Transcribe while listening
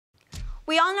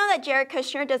We all know that Jared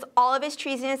Kushner does all of his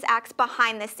treasonous acts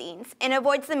behind the scenes and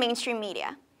avoids the mainstream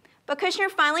media. But Kushner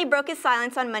finally broke his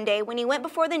silence on Monday when he went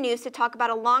before the news to talk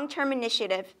about a long-term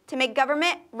initiative to make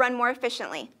government run more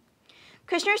efficiently.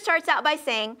 Kushner starts out by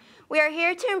saying, "We are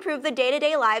here to improve the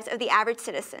day-to-day lives of the average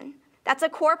citizen. That's a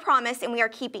core promise and we are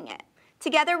keeping it.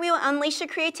 Together we will unleash the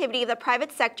creativity of the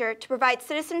private sector to provide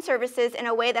citizen services in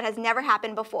a way that has never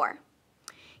happened before."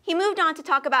 He moved on to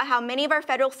talk about how many of our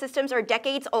federal systems are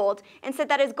decades old and said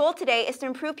that his goal today is to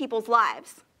improve people's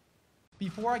lives.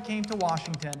 Before I came to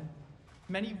Washington,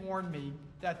 many warned me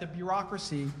that the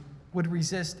bureaucracy would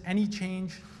resist any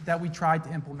change that we tried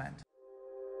to implement.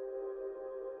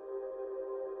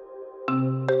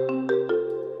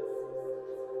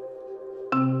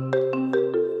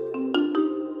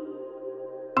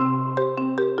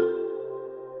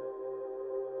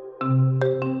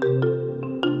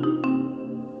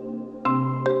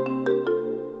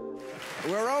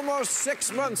 We're almost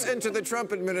 6 months into the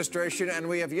Trump administration, and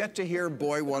we have yet to hear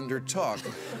Boy Wonder talk.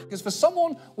 Because for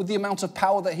someone with the amount of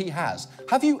power that he has,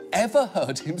 have you ever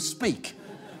heard him speak?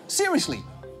 Seriously,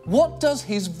 what does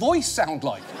his voice sound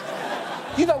like?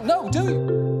 You don't know, do you?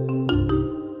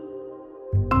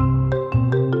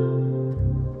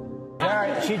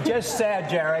 Jared, she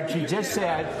just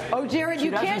said, Oh, Jared,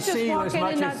 you can't just walk in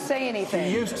and not say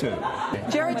anything. She used to.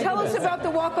 Jared, tell us about the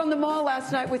walk on the mall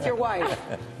last night with your wife.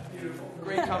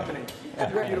 Great company,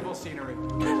 beautiful scenery.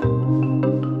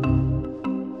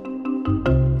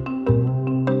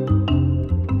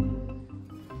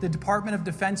 The Department of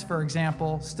Defense, for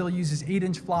example, still uses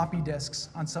 8-inch floppy disks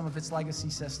on some of its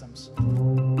legacy systems.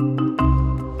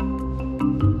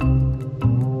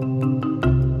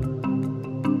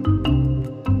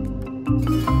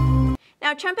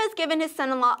 Now, Trump has given his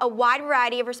son-in-law a wide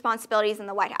variety of responsibilities in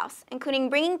the White House, including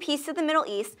bringing peace to the Middle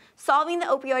East, solving the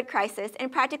opioid crisis, and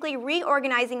practically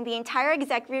reorganizing the entire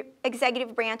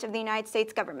executive branch of the United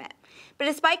States government. But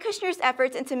despite Kushner's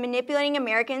efforts into manipulating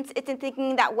Americans into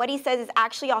thinking that what he says is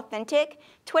actually authentic,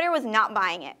 Twitter was not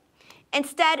buying it.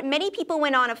 Instead, many people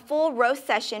went on a full roast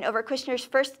session over Kushner's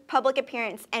first public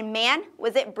appearance, and man,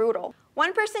 was it brutal.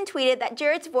 One person tweeted that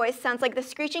Jared's voice sounds like the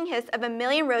screeching hiss of a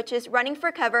million roaches running for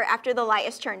cover after the light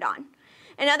is turned on.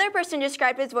 Another person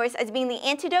described his voice as being the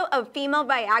antidote of female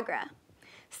Viagra.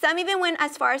 Some even went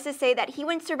as far as to say that he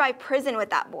wouldn't survive prison with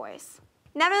that voice.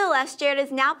 Nevertheless, Jared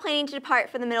is now planning to depart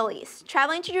for the Middle East,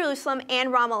 traveling to Jerusalem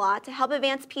and Ramallah to help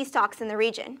advance peace talks in the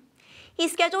region.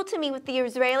 He's scheduled to meet with the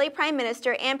Israeli Prime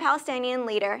Minister and Palestinian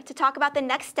leader to talk about the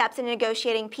next steps in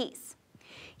negotiating peace.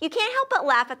 You can't help but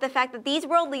laugh at the fact that these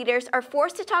world leaders are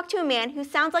forced to talk to a man who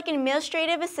sounds like an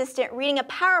administrative assistant reading a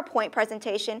PowerPoint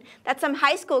presentation that some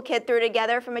high school kid threw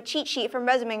together from a cheat sheet from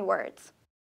resume words.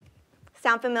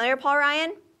 Sound familiar, Paul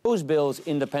Ryan? Those bills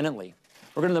independently.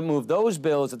 We're going to move those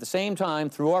bills at the same time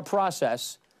through our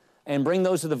process and bring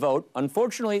those to the vote.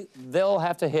 Unfortunately, they'll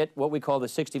have to hit what we call the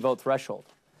 60-vote threshold.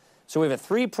 So we have a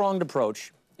three-pronged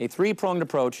approach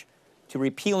to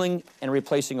repealing and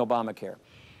replacing Obamacare.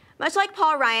 Much like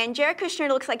Paul Ryan, Jared Kushner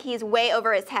looks like he is way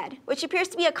over his head, which appears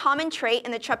to be a common trait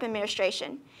in the Trump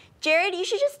administration. Jared, you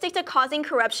should just stick to causing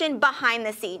corruption behind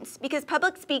the scenes, because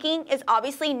public speaking is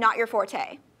obviously not your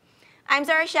forte. I'm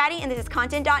Zara Shaddy, and this is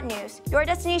Content.News, your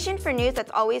destination for news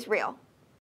that's always real.